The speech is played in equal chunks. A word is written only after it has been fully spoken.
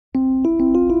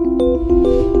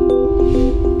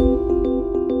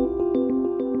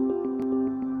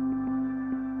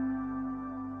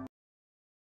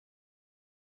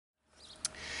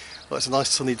Right, it's a nice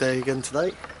sunny day again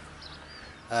today,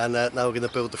 and now we're going to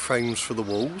build the frames for the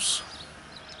walls.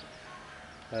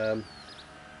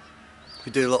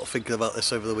 We did a lot of thinking about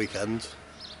this over the weekend.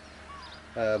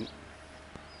 Loads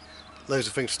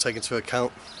of things to take into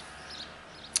account.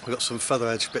 We've got some feather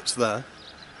edge bits there,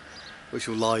 which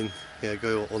will line,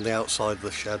 go on the outside of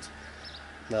the shed.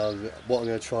 Now, what I'm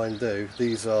going to try and do,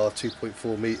 these are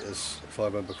 2.4 metres, if I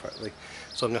remember correctly.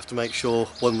 So I'm going to have to make sure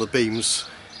one of the beams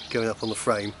going up on the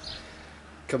frame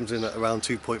comes in at around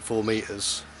 2.4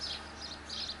 metres.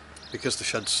 Because the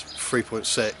shed's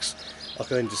 3.6, I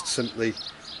can just simply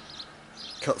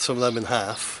cut some of them in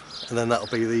half, and then that'll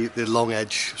be the long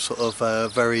edge, sort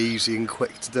of very easy and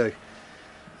quick to do.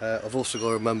 I've also got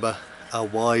to remember how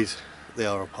wide they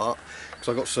are apart, because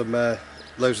I've got some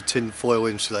loads of tin foil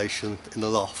insulation in the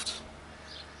loft,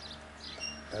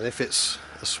 and if it's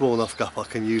a small enough gap I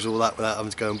can use all that without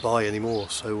having to go and buy any more.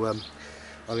 So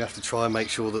I'm going to have to try and make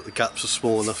sure that the gaps are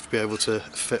small enough to be able to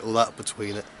fit all that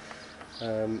between it.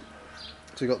 So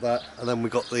we got that, and then we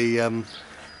got the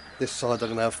this side I'm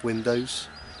going to have windows,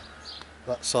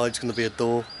 that side's going to be a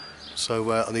door,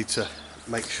 so I need to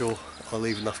make sure I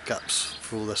leave enough gaps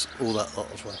for all that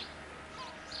lot as well.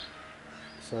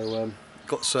 So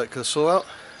got the circular saw out,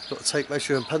 got the tape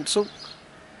measure and pencil,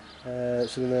 so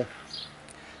I'm going to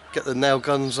get the nail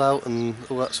guns out and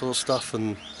all that sort of stuff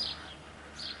and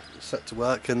set to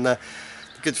work. And the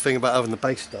good thing about having the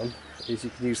base done is you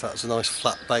can use that as a nice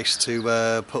flat base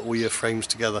to put all your frames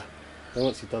together. And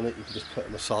once you've done it, you can just put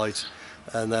them aside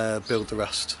and build the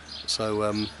rest. So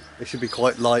it should be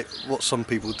quite light. What some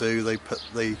people do,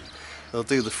 they'll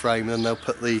do the frame and then they'll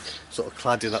put the sort of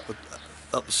cladding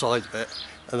up the side of it,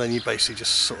 and then you basically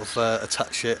just sort of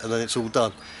attach it and then it's all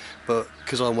done. But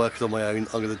because I'm working on my own,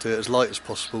 I'm going to do it as light as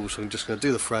possible, so I'm just going to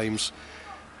do the frames,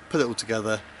 put it all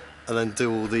together, and then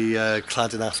do all the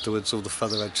cladding afterwards, all the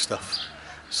feather edge stuff.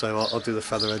 So I'll do the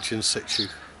feather edge in situ.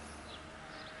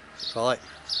 Right,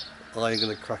 I'm going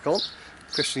to crack on.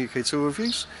 Christian UK Tool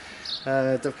Reviews.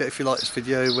 Don't forget, if you like this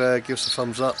video, give us a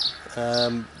thumbs up,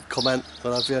 comment,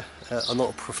 what have you. I'm not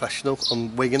a professional,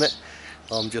 I'm winging it.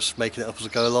 I'm just making it up as I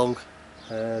go along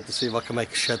to see if I can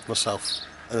make a shed myself,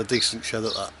 and a decent shed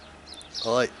at that.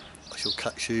 Alright, I shall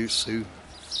catch you soon.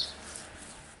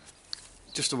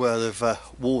 Just a word of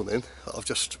warning that I've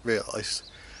just realised.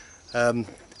 I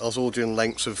was ordering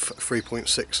lengths of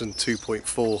 3.6 and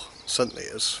 2.4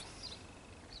 centimetres,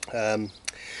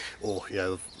 or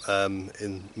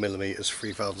in millimetres,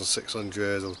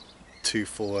 3,600 or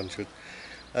 2,400.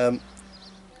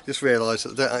 Just realised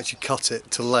that they don't actually cut it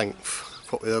to length.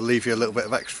 Probably they'll leave you a little bit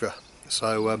of extra.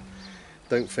 So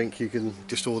don't think you can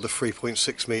just order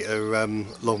 3.6 metre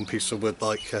long piece of wood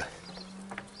like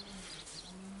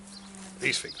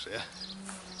these things here,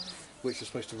 which are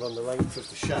supposed to run the length of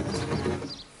the shed,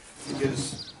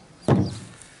 because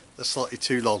they're slightly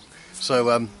too long.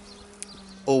 So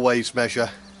always measure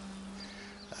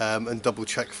and double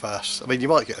check first. I mean, you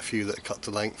might get a few that are cut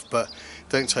to length, but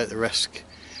don't take the risk.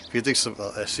 If you do something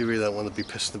like this, you really don't want to be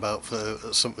pissing about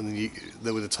for something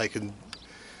that would have taken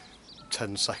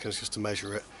 10 seconds just to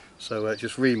measure it. So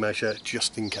just re-measure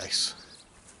just in case.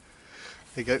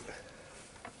 There you go.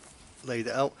 Laid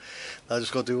it out. Now I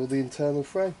just got to do all the internal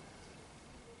frame.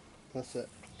 That's it.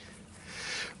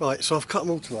 Right, so I've cut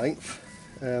them all to length.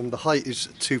 The height is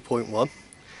 2.1.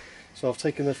 So I've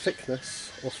taken the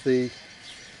thickness off the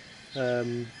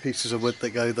pieces of wood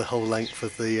that go the whole length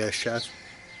of the shed.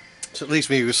 So it leaves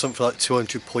me with something like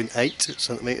 200.8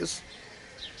 centimetres.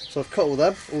 So I've cut all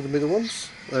them, all the middle ones,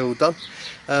 they're all done.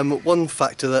 One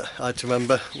factor that I had to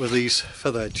remember were these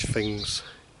feather edge things.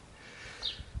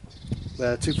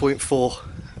 They're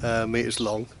 2.4 metres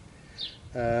long.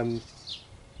 The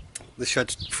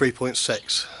shed's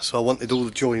 3.6, so I wanted all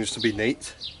the joins to be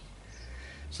neat.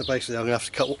 So basically I'm going to have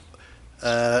to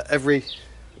cut every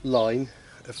line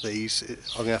of these.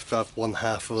 I'm going to have one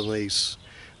half of these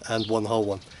and one whole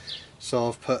one. So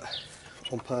I've put,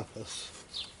 on purpose,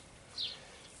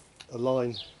 a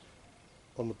line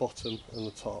on the bottom and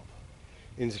the top,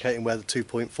 indicating where the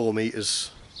 2.4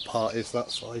 metres part is, that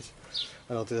side.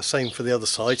 And I'll do the same for the other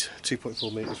side,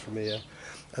 2.4 metres from here.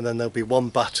 And then there'll be one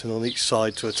batten on each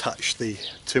side to attach the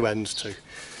two ends to.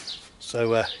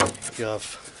 So you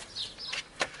have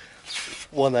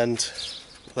one end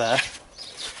there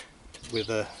with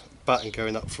a batten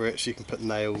going up for it, so you can put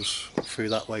nails through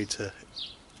that way to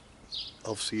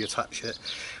obviously attach it,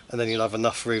 and then you'll have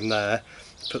enough room there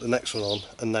to put the next one on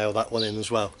and nail that one in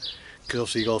as well, because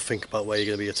obviously you've got to think about where you're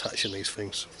going to be attaching these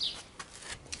things.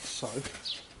 So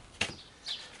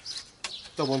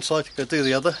done one side, go do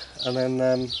the other, and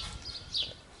then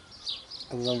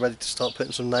and I'm ready to start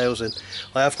putting some nails in.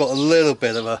 I have got a little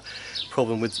bit of a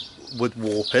problem with wood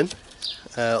warping.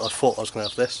 I thought I was going to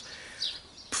have this.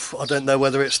 I don't know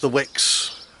whether it's the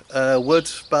wicks wood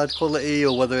bad quality,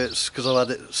 or whether it's because I've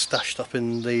had it stashed up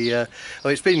in the I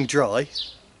mean, it's been dry,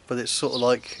 but it's sort of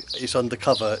like it's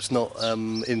undercover, it's not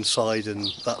inside and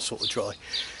that sort of dry.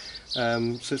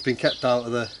 So it's been kept out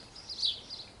of the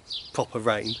proper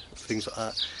rain, things like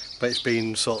that, but it's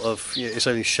been sort of, it's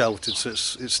only sheltered, so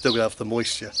it's still going to have the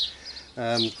moisture.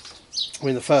 I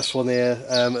mean, the first one here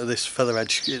at this feather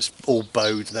edge, it's all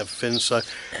bowed and everything, so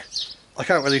I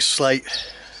can't really slate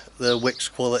the wicks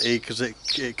quality, because it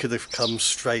could have come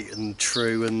straight and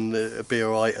true and it'd be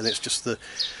alright, and it's just the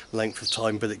length of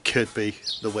time, but it could be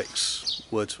the wicks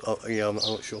wood. I'm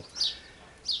not sure.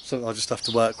 Something I just have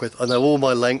to work with. I know all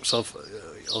my lengths.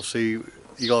 Obviously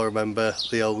you gotta remember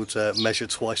the old measure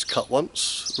twice, cut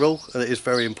once rule, and it is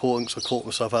very important, because I caught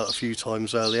myself out a few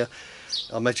times earlier.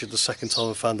 I measured the second time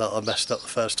and found out I messed up the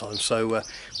first time, so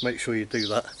make sure you do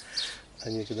that,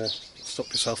 and you're gonna stop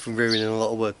yourself from ruining a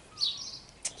lot of wood.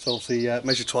 So obviously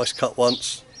measure twice, cut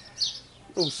once,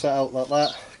 all set out like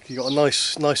that. You've got a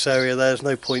nice area there. There's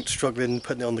no point struggling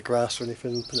putting it on the grass or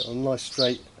anything. Put it on a nice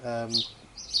straight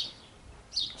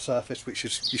surface, which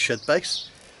is your shed base.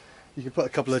 You can put a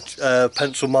couple of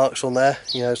pencil marks on there,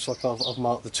 so like I've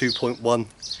marked the 2.1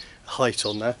 height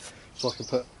on there, so I can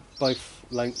put both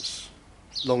lengths,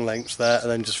 long lengths there,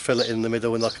 and then just fill it in the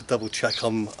middle, and I can double check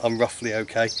I'm roughly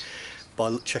okay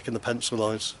by checking the pencil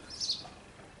lines.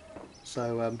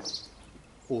 So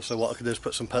also what I can do is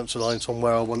put some pencil lines on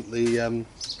where I want the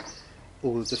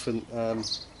all the different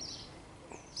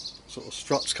sort of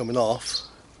struts coming off,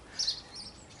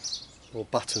 or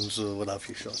buttons or whatever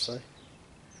you should say,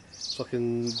 so I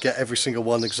can get every single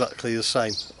one exactly the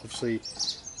same. Obviously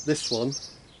this one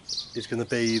is going to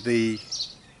be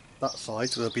that side,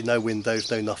 so there'll be no windows,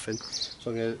 no nothing.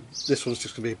 So this one's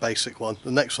just going to be a basic one.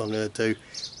 The next one I'm going to do,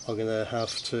 I'm going to have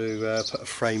to put a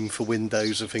frame for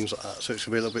windows and things like that, so it's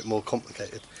going to be a little bit more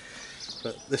complicated.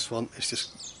 But this one is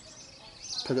just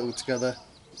put it all together.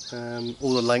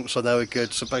 All the lengths I know are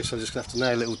good, so basically I'm just going to have to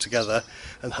nail it all together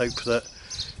and hope that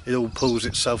it all pulls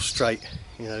itself straight,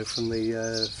 from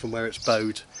where it's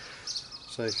bowed.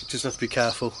 So you just have to be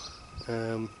careful.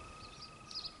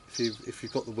 If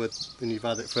you've got the wood and you've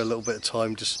had it for a little bit of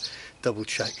time, just double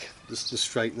check the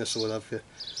straightness or whatever.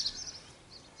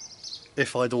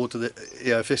 If I'd ordered it,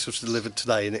 if this was delivered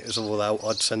today and it was all out,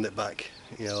 I'd send it back.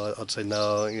 I'd say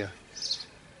no, it's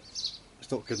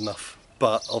not good enough.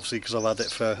 But obviously, because I've had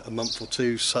it for a month or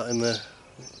two, sat in the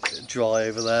dry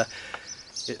over there,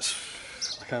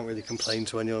 I can't really complain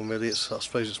to anyone really. I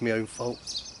suppose it's my own fault.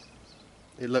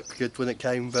 It looked good when it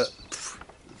came, but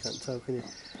you can't tell, can you?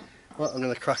 Right, I'm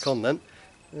going to crack on then,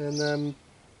 and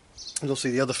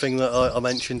obviously the other thing that I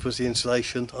mentioned was the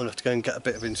insulation. I'm going to have to go and get a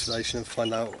bit of insulation and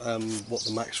find out what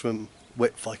the maximum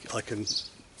width I can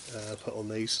put on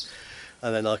these,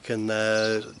 and then I can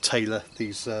tailor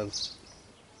these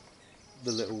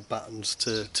the little battens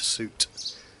to suit.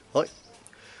 Right,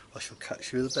 I shall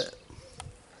catch you in a bit.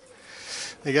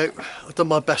 There you go, I've done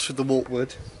my best with the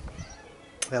walkwood.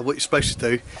 What you're supposed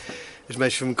to do is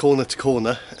measure from corner to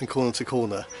corner and corner to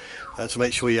corner, to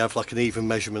make sure you have like an even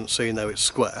measurement, so you know it's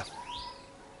square.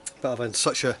 But I've had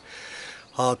such a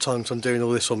hard time on doing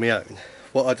all this on my own.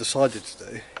 What I decided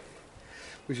to do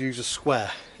was use a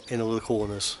square in all the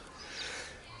corners.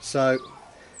 So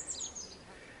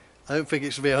I don't think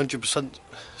it's going to be 100%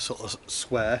 sort of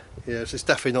square. So it's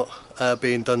definitely not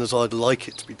being done as I'd like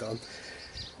it to be done.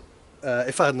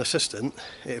 If I had an assistant,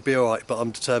 it'd be alright, but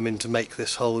I'm determined to make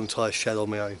this whole entire shed on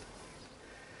my own.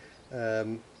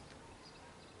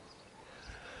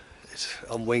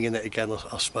 I'm winging it again,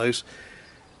 I suppose.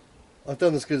 I've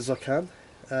done as good as I can.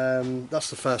 That's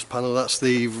the first panel, that's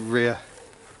the rear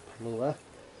panel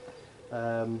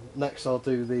there. Next I'll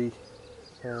do the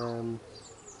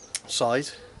side,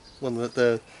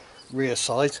 the rear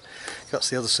side. That's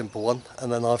the other simple one.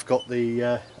 And then I've got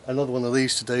the another one of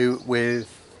these to do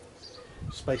with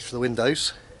space for the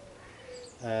windows.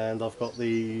 And I've got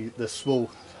the small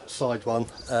side one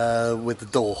with the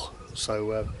door.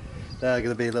 So they're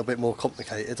going to be a little bit more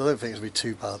complicated. I don't think it's going to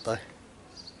be too bad though.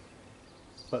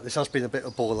 But this has been a bit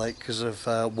of a ball ache because of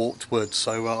warped wood,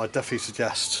 so I definitely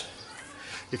suggest,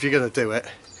 if you're going to do it,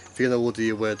 if you're going to order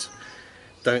your wood,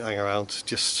 don't hang around,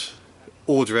 just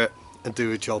order it and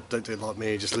do a job. Don't do it like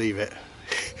me, just leave it,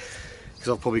 because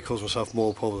I've probably caused myself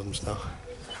more problems now.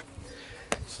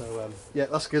 So yeah,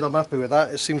 that's good, I'm happy with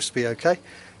that, it seems to be okay.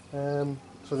 So I'm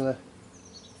going to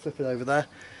flip it over there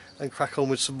and crack on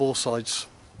with some more sides.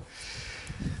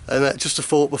 And just a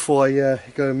thought before I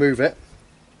go and move it,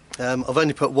 I've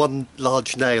only put one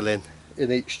large nail in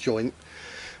each joint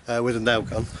with a nail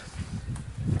gun,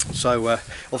 so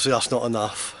obviously that's not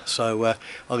enough. So I'm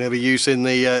going to be using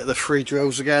the 3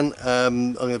 drills again.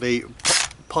 I'm going to be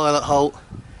pilot hole,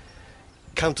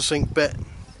 countersink bit.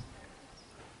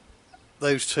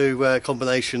 Those 2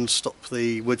 combinations stop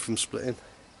the wood from splitting,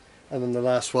 and then the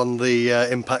last one, the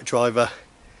impact driver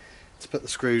to put the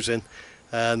screws in,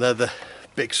 and they're the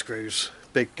big screws,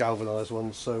 big galvanised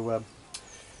ones, so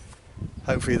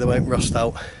hopefully they won't rust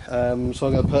out. So I'm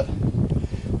going to put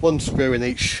 1 screw in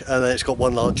each, and then it's got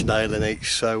 1 large nail in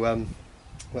each, so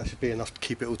that should be enough to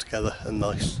keep it all together and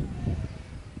nice.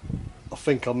 I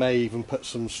think I may even put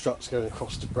some struts going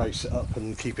across to brace it up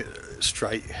and keep it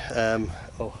straight.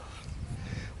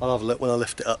 I'll have a look when I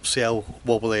lift it up, see how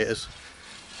wobbly it is.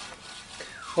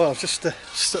 Well, I've just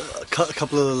cut a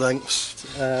couple of the lengths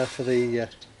for the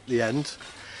end.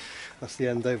 That's the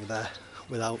end over there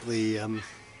without the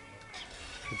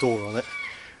door on it.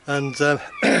 And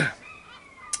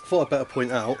thought I'd better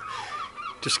point out,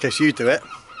 just in case you do it,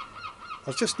 I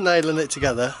was just nailing it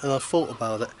together and I thought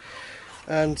about it.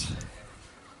 And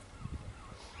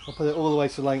I put it all the way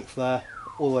to length there,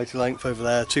 all the way to length over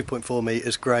there, 2.4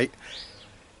 metres, great.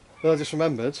 But I just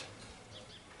remembered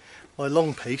my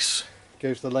long piece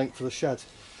goes the length of the shed,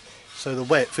 so the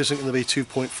width isn't going to be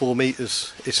 2.4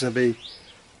 metres, it's going to be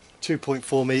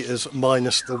 2.4 metres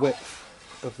minus the width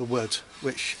of the wood,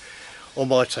 which on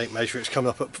my tape measure it's coming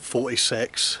up at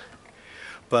 46,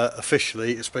 but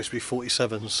officially it's supposed to be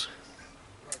 47s.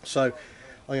 So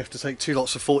I have to take 2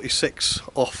 lots of 46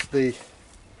 off the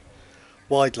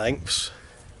wide lengths,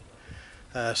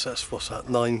 so that's, what's that,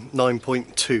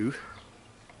 9.2.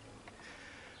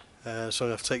 So I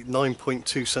have to take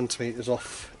 9.2 centimetres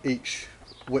off each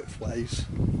widthways,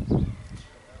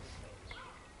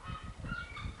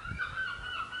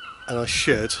 and I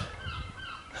should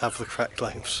have the correct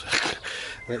lengths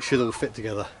and it should all fit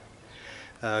together,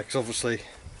 because obviously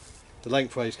the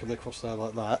lengthways coming across there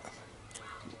like that,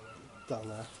 down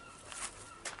there,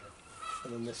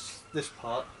 and then this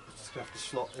part is just going to have to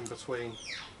slot in between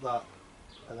that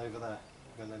and over there,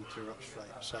 and then 2 up straight.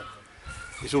 So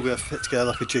it's all going to fit together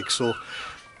like a jigsaw.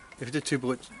 If you did 2.4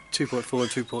 and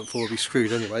 2.4 would be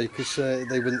screwed anyway, because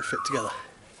they wouldn't fit together.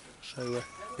 So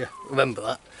yeah, remember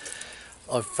that.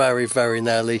 I've very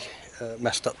nearly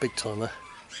messed up big time there.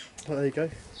 But there you go.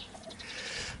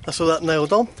 That's all that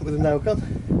nailed on with a nail gun.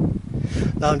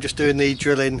 Now I'm just doing the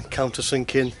drilling,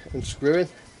 countersinking and screwing.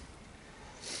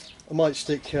 I might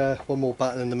stick 1 more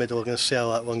batten in the middle. I'm going to see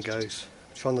how that one goes.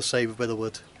 I'm trying to save a bit of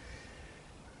wood.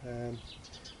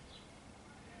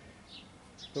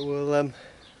 But we'll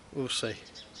see.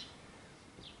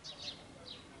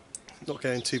 Not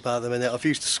going too bad at the minute. I've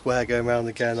used a square going round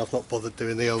again. I've not bothered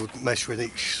doing the old measuring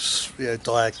each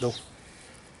diagonal.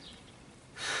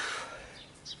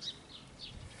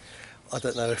 I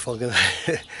don't know if I'm gonna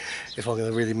if I'm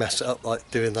gonna really mess it up like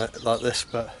doing that like this,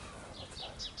 but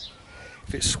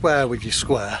if it's square with your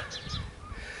square,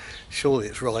 surely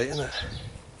it's right, isn't it?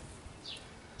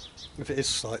 If it is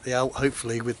slightly out,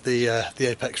 hopefully with the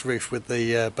apex roof with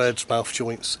the bird's mouth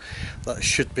joints, that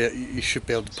should be, you should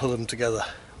be able to pull them together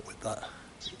with that. I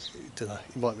don't know,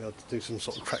 you might be able to do some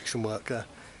sort of correction work there.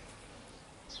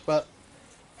 But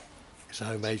it's a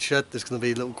homemade shed. There's going to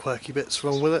be little quirky bits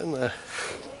wrong with it, isn't there?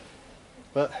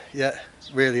 But yeah,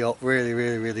 really hot,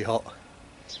 really hot.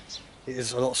 It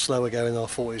is a lot slower going than I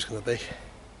thought it was going to be.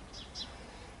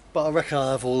 But I reckon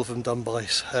I'll have all of them done by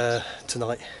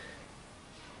tonight.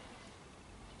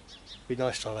 Be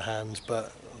nice to have a hand,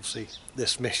 but obviously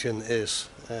this mission is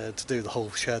to do the whole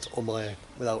shed on my own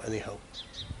without any help.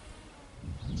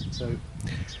 So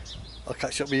I'll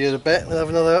catch up with you in a bit and have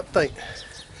another update.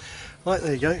 Right,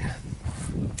 there you go.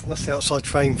 That's the outside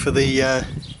frame for the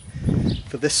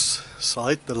for this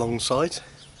side, the long side.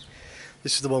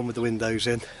 This is the one with the windows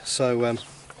in. So I'm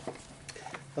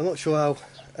not sure how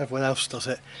everyone else does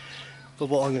it, but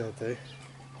what I'm going to do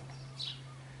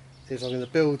is I'm going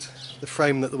to build the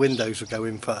frame that the windows will go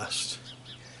in first,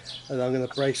 and I'm going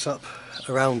to brace up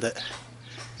around it.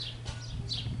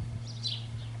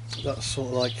 That's sort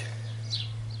of like,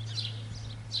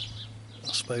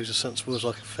 I suppose, as sensible as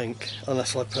I can think,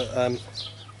 unless I put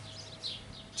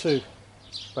 2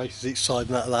 braces each side,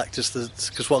 and that'll act as the,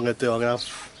 because what I'm going to do, I'm going to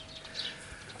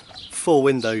have 4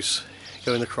 windows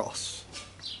going across,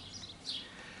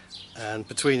 and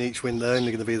between each window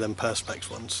only going to be them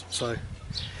perspex ones. So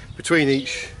between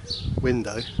each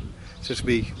window, so it'll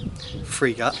be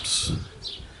 3 gaps.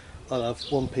 I'll have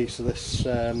 1 piece of this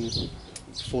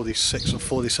 46 or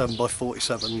 47 by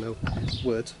 47 mil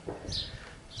wood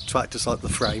to act as like the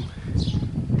frame.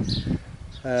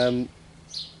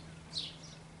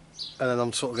 and then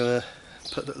I'm sort of going to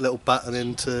put a little batten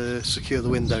in to secure the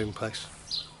window in place.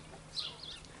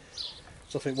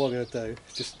 So I think what I'm going to do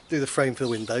is just do the frame for the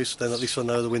windows, then at least I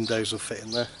know the windows will fit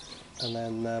in there, and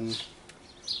then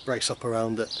brace up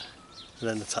around it and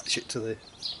then attach it to the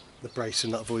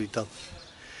bracing that I've already done.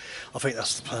 I think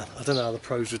that's the plan. I don't know how the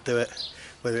pros would do it,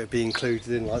 whether it be included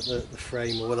in like the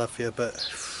frame or whatever, but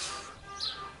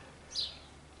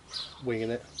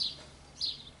winging it.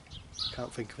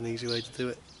 Can't think of an easy way to do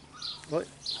it. Right,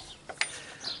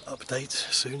 update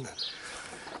soon.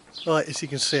 Right, as you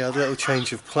can see, I had a little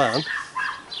change of plan.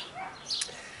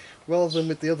 Rather than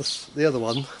with the other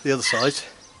side,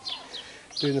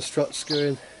 doing the struts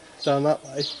going down that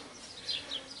way,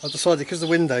 I've decided, because the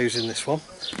window's in this one,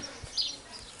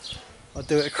 I'll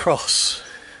do it crossways,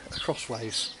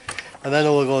 and then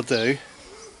all I've got to do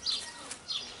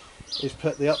is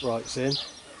put the uprights in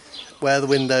where the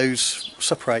windows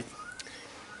separate.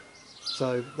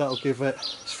 So that'll give it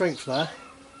strength there.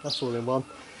 That's all in one.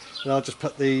 And I'll just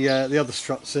put the other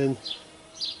struts in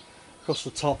across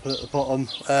the top and at the bottom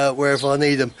wherever I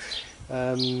need them.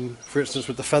 For instance,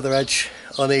 with the feather edge,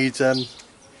 I need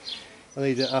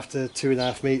it after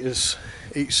 2.5 metres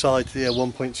each side.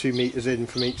 1.2 metres in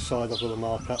from each side. I've got to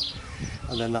mark up,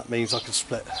 and then that means I can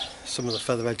split some of the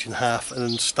feather edge in half and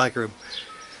then stagger them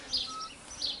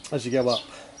as you go up.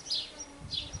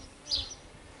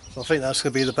 So I think that's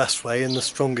going to be the best way and the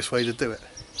strongest way to do it,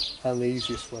 and the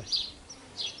easiest way.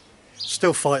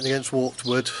 Still fighting against warped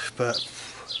wood, but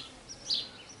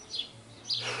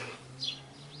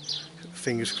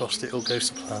fingers crossed it all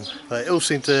goes to plan. But it all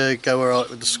seemed to go alright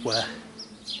with the square.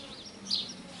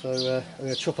 So I'm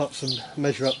going to chop up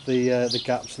measure up the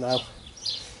gaps now,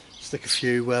 stick a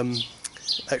few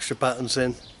extra battens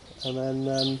in, and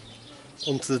then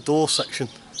onto the door section.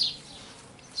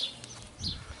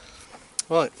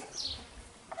 Right,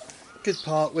 good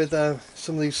part with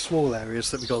some of these small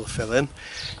areas that we've got to fill in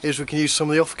is we can use some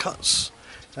of the offcuts.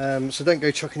 So don't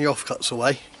go chucking your offcuts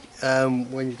away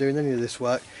when you're doing any of this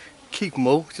work. Keep them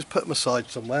all, just put them aside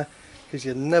somewhere, because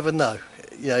you never know.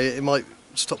 It might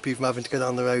stop you from having to go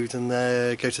down the road and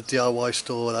go to a DIY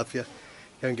store or have you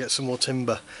go and get some more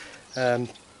timber.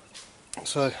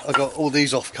 So I got all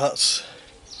these offcuts,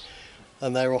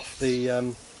 and they're off the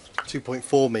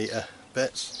 2.4 metre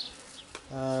bits.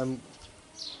 I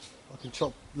can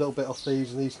chop a little bit off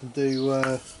these, and these can do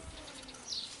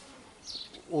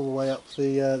all the way up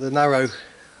the narrow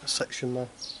section there.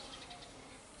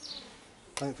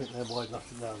 I don't think they're wide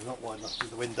enough. No, not wide enough to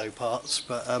the window parts,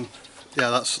 but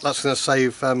yeah, that's going to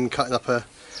save cutting up a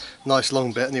nice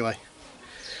long bit anyway.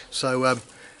 So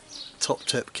top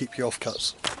tip, keep your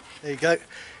offcuts. There you go.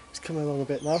 It's coming along a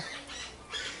bit now.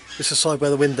 This is the side where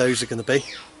the windows are going to be.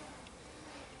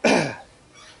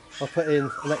 I'll put in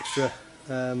an extra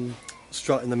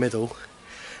strut in the middle.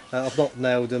 I've not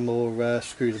nailed them or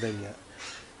screwed them in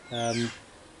yet.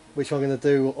 Which I'm going to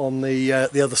do on the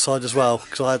other side as well,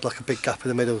 because I had like a big gap in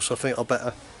the middle, so I think I'll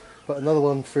better put another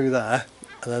one through there,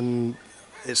 and then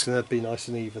it's going to be nice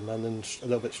and even and then a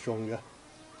little bit stronger.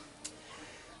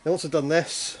 Now once I've done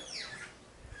this,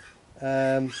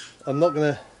 I'm not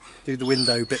going to do the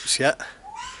window bits yet.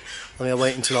 I'm going to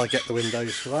wait until I get the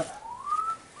windows for that.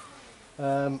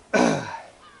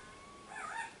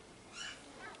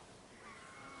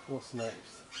 What's next?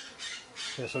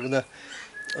 Yeah, so I'm going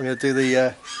to do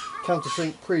the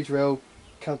countersink, pre-drill,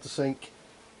 countersink,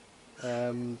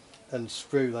 and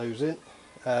screw those in,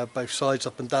 both sides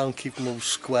up and down, keep them all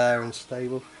square and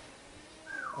stable.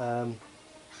 Then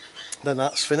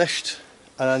that's finished,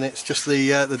 and then it's just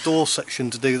the door section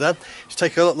to do then. It's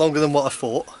taken a lot longer than what I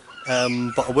thought,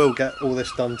 but I will get all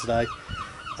this done today,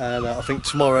 and I think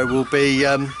tomorrow will be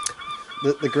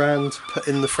the grand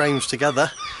putting the frames together,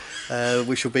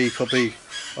 which will be probably,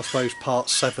 I suppose, part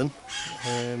 7,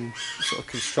 sort of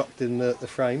constructing the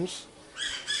frames,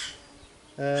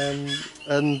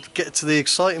 and get to the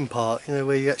exciting part,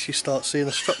 where you actually start seeing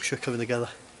the structure coming together.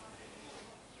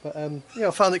 But yeah,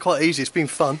 I found it quite easy. It's been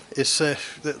fun. It's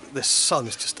this sun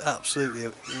is just absolutely,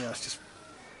 it's just,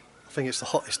 I think it's the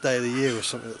hottest day of the year or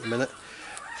something at the minute,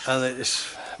 and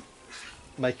it's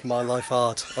making my life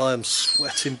hard. I am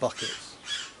sweating buckets.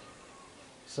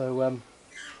 So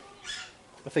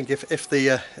I think if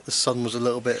the sun was a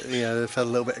little bit, if had a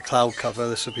little bit of cloud cover,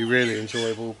 this would be really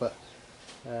enjoyable. But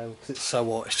because it's so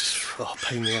hot, it's just a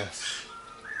pain in the ass.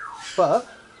 But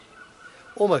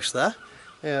almost there.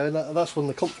 And that's one of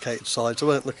the complicated sides. I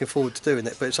weren't looking forward to doing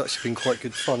it, but it's actually been quite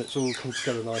good fun. It's all come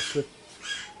together nicely.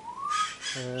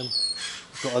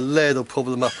 I've got a little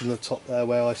problem up in the top there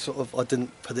where I didn't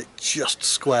put it just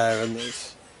square and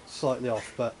it's slightly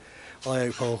off, but I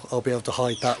hope I'll be able to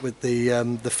hide that with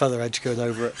the feather edge going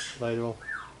over it later on.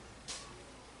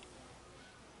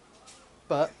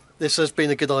 But this has been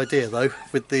a good idea though,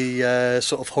 with the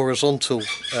sort of horizontal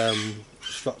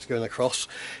struts going across,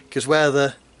 because where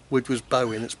the wood was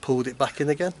bowing, it's pulled it back in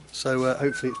again. So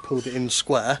hopefully it's pulled it in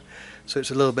square, so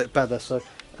it's a little bit better. So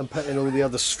I'm putting all the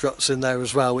other struts in there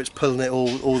as well, it's pulling it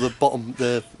all the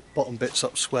bottom bits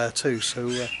up square too. So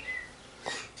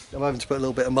I'm having to put a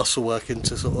little bit of muscle work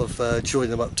into sort of join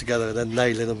them up together and then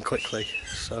nailing them quickly.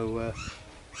 So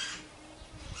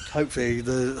hopefully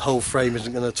the whole frame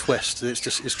isn't going to twist. It's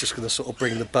just going to sort of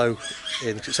bring the bow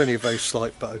in. It's only a very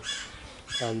slight bow,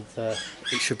 and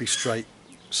it should be straight.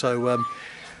 So I'm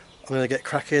going to get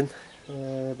cracking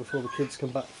before the kids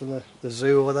come back from the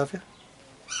zoo or whatever,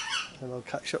 and I'll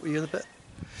catch up with you in a bit.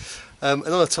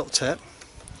 Another top tip: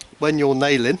 when you're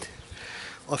nailing,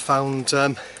 I found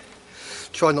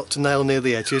try not to nail near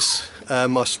the edges.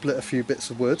 I split a few bits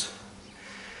of wood.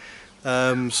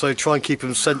 So try and keep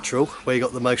them central where you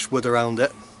got the most wood around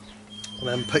it, and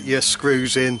then put your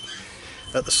screws in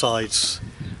at the sides.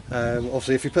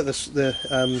 Obviously if you put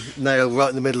the nail right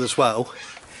in the middle as well,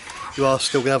 you are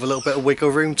still going to have a little bit of wiggle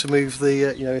room to move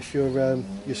the you know, if your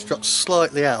strut's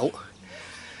slightly out,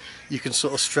 you can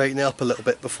sort of straighten it up a little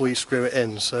bit before you screw it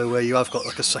in, so you have got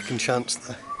like a second chance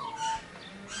there.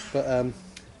 But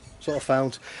sort of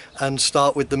found, and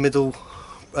start with the middle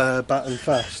batten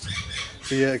first.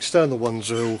 The external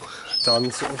ones are all done,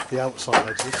 sort of the outside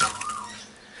edges.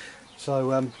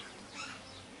 So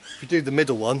if you do the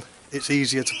middle one, it's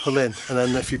easier to pull in, and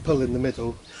then if you pull in the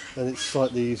middle, then it's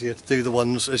slightly easier to do the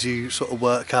ones as you sort of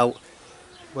work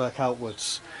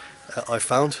outwards. I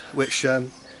found, which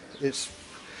it's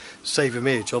saving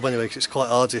me a job anyway, because it's quite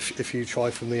hard if you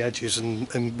try from the edges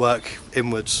and work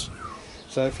inwards.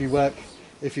 So if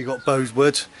you've got bowed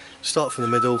wood, start from the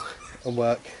middle and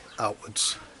work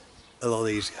outwards. A lot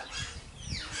easier.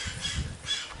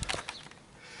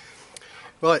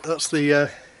 Right, that's the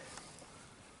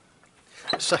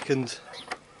second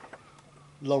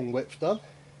long width done,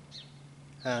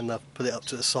 and I've put it up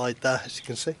to the side there, as you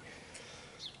can see.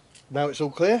 Now it's all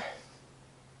clear.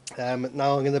 Now I'm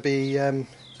going to be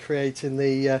creating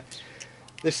the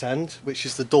this end, which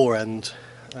is the door end.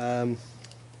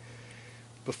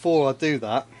 Before I do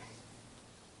that,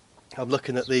 I'm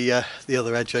looking at the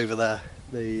other edge over there,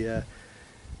 the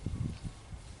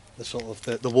sort of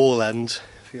the wall end,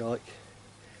 if you like,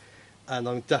 and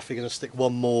I'm definitely going to stick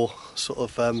one more sort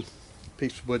of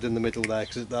piece of wood in the middle there,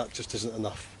 because that just isn't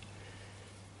enough.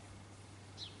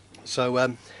 So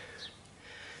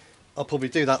I'll probably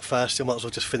do that first. I might as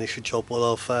well just finish the job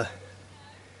while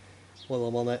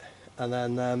I'm on it, and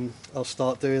then I'll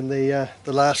start doing the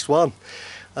last one.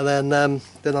 And then I'm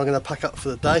going to pack up for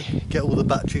the day, get all the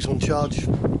batteries on charge,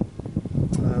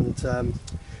 and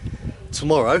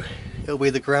tomorrow it'll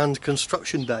be the grand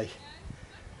construction day.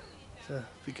 So it'll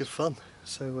be good fun.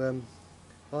 So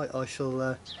right, I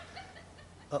shall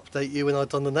update you when I've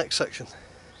done the next section.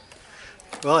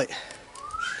 Right,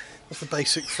 that's the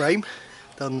basic frame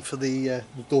done for the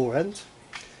door end.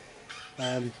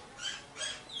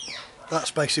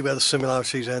 That's basically where the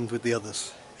similarities end with the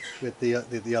others, with the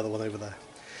other one over there.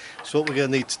 So what we're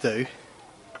going to need to do,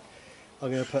 I'm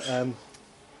going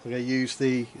to use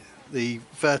the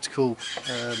vertical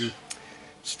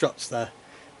struts there.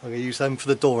 I'm going to use them for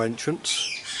the door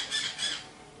entrance.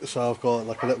 So I've got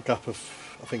like a little gap of,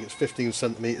 I think it's 15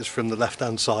 centimetres from the left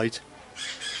hand side.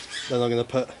 Then I'm going to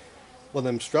put one of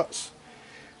them struts.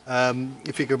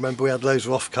 If you can remember, we had loads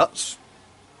of offcuts.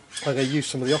 I'm going to use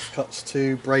some of the offcuts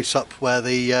to brace up where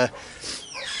the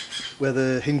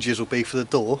hinges will be for the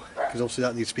door, because obviously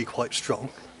that needs to be quite strong.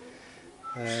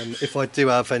 If I do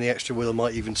have any extra wood, I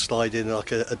might even slide in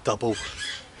like a double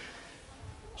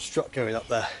strut going up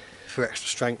there for extra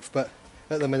strength, but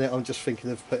at the minute I'm just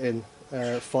thinking of putting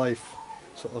 5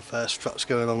 sort of struts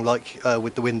going along, like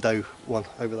with the window one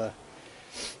over there.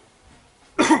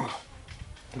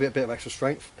 A bit of extra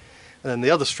strength, and then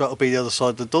the other strut will be the other side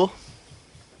of the door,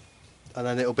 and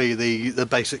then it'll be the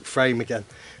basic frame again.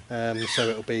 So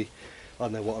it'll be, I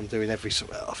don't know what I'm doing, I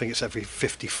think it's every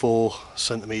 54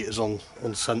 centimetres on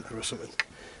centre or something.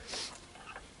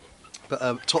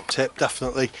 But top tip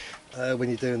definitely when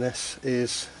you're doing this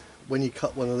is, when you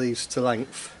cut one of these to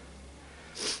length,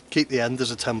 keep the end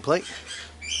as a template,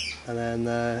 and then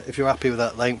if you're happy with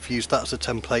that length, use that as a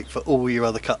template for all your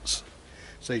other cuts.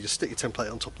 So you just stick your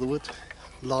template on top of the wood,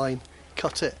 line,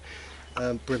 cut it.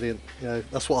 Brilliant. You know,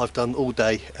 that's what I've done all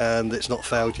day, and it's not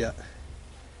failed yet.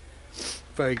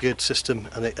 Very good system,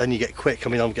 and you get quick. I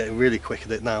mean, I'm getting really quick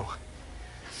at it now.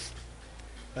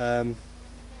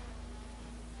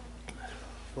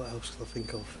 What else can I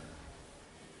think of?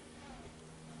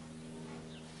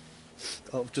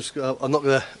 I'm not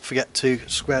going to forget to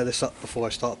square this up before I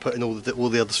start putting all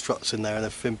the other struts in there and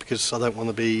everything, because I don't want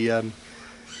to be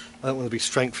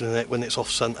strengthening it when it's off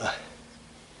centre.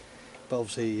 But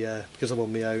obviously, because I'm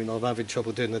on my own, I'm having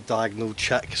trouble doing a diagonal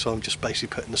check, so I'm just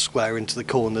basically putting the square into the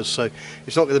corners. So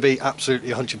it's not going to be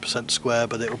absolutely 100% square,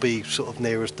 but it'll be sort of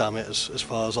near as damn it as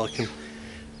far as I can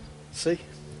see.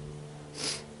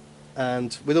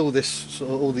 And with all this,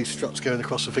 all these struts going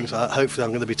across and things like that, hopefully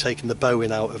I'm going to be taking the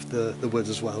bowing out of the wood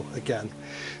as well again,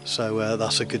 so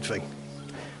that's a good thing.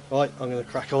 Right, I'm going to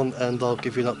crack on and I'll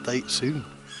give you an update soon.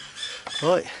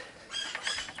 Right,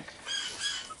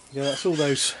 yeah, that's all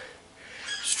those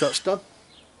struts done.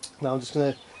 Now I'm just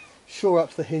going to shore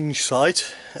up the hinge side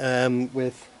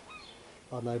with,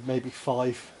 I don't know, maybe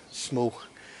 5 small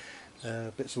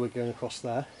bits of wood going across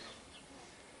there.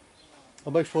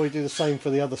 I'll most probably do the same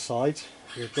for the other side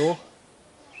of the door,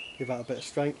 give that a bit of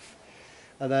strength,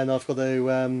 and then I've got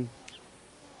to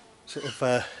sort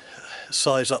of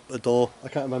size up the door. I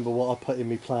can't remember what I put in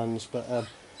my plans, but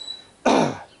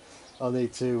I'll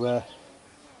need to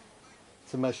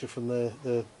measure from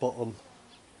the bottom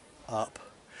up,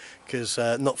 because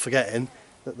not forgetting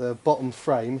that the bottom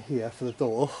frame here for the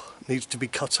door needs to be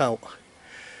cut out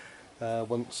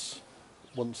once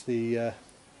the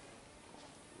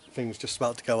thing's just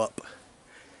about to go up.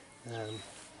 So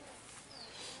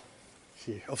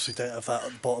you obviously don't have that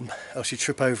at the bottom, else you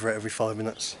trip over it every 5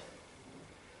 minutes.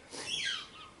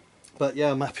 But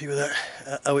yeah, I'm happy with it,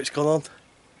 how it's gone on.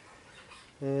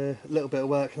 A little bit of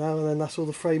work now and then that's all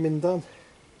the framing done.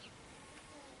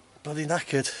 Bloody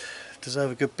knackered,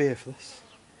 deserve a good beer for this.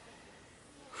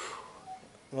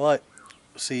 Right,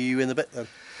 see you in a bit then.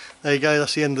 There you go,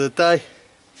 that's the end of the day.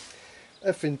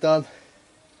 Everything done.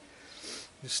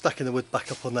 Just stacking the wood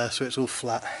back up on there so it's all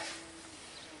flat,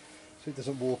 so it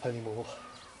doesn't warp anymore.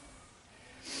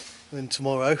 And then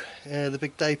tomorrow, the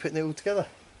big day putting it all together.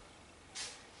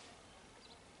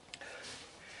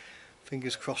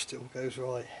 Fingers crossed it all goes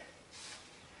right.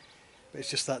 But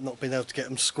it's just that not being able to get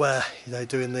them square, you know,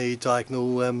 doing the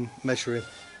diagonal measuring.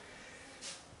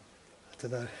 I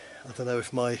don't know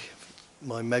if my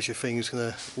measure thing is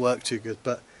going to work too good,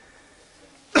 but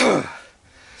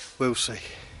we'll see.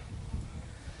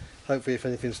 Hopefully if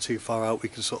anything's too far out we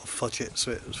can sort of fudge it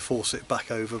so it force it back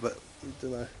over, but I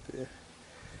don't know. But, yeah.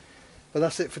 But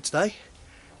that's it for today.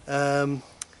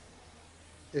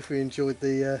 If we enjoyed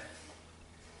the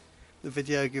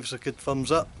video, give us a good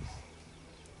thumbs up,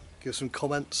 give us some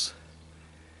comments.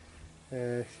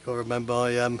 You've got to remember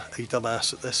I am a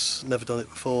dumbass at this, never done it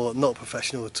before, not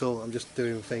professional at all, I'm just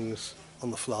doing things on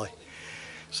the fly.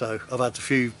 So I've had a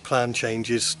few plan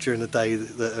changes during the day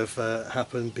that have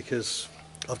happened because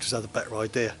I've just had a better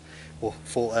idea, or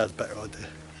thought I had a better idea.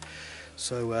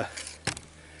 So I'm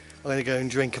going to go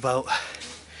and drink about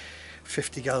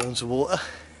 50 gallons of water,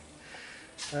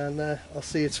 and I'll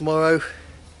see you tomorrow,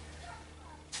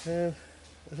 as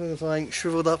long as I ain't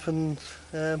shriveled up and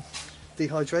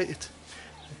dehydrated.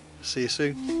 See you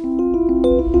soon.